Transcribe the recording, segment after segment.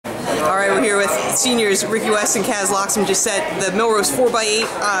All right, we're here with seniors Ricky West and Casimir Loxsom. Just set the Millrose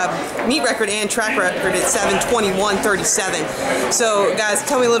 4x8 meet record and track record at 7:21:37. So, guys,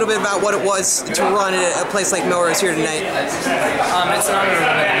 tell me a little bit about what it was to run at a place like Millrose here tonight. It's an honor to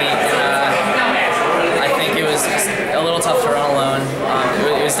run at the meet. I think it was a little tough to run alone.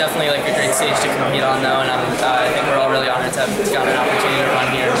 It was definitely like a great stage to compete on, though, and I think we're all really honored to have gotten an opportunity to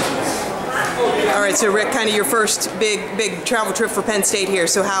run here. All right, so Rick, kind of your first big travel trip for Penn State here.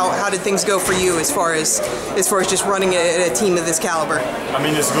 So how did things go for you as far as just running a team of this caliber? I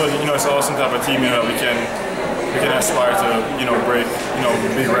mean, it's good. It's awesome to have a team. We can aspire to break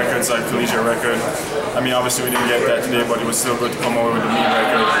big records like collegiate record. I mean, obviously we didn't get that today, but it was still good to come over with the meet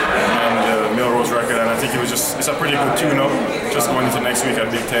record and the Millrose record. And I think it's a pretty good tune-up just going into next week at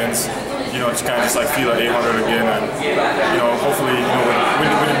Big Tens. It's kind of just like feel at 800 again, and hopefully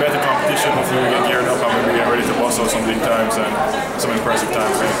with the better competition, hopefully we get geared up and we get ready to bust out some big times and some impressive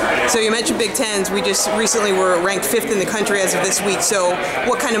times. So you mentioned Big Tens. We just recently were ranked 5th in the country as of this week. So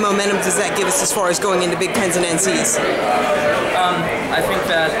what kind of momentum does that give us as far as going into Big Tens and NCs? I think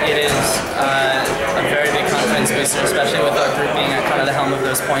that it is a very big confidence booster, especially with our group being at kind of the helm of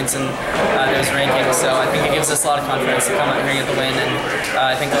those points and those rankings. So I think it gives us a lot of confidence to come out here and get the win. And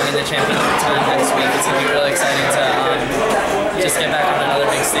I think going into championship time next week, it's going to be really exciting to just get back on another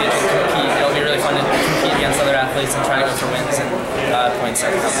big stage and compete. It'll be really fun to compete against other athletes and try to go for wins and points.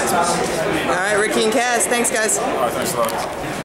 All right, Ricky and Kaz, thanks guys. All right, thanks a lot.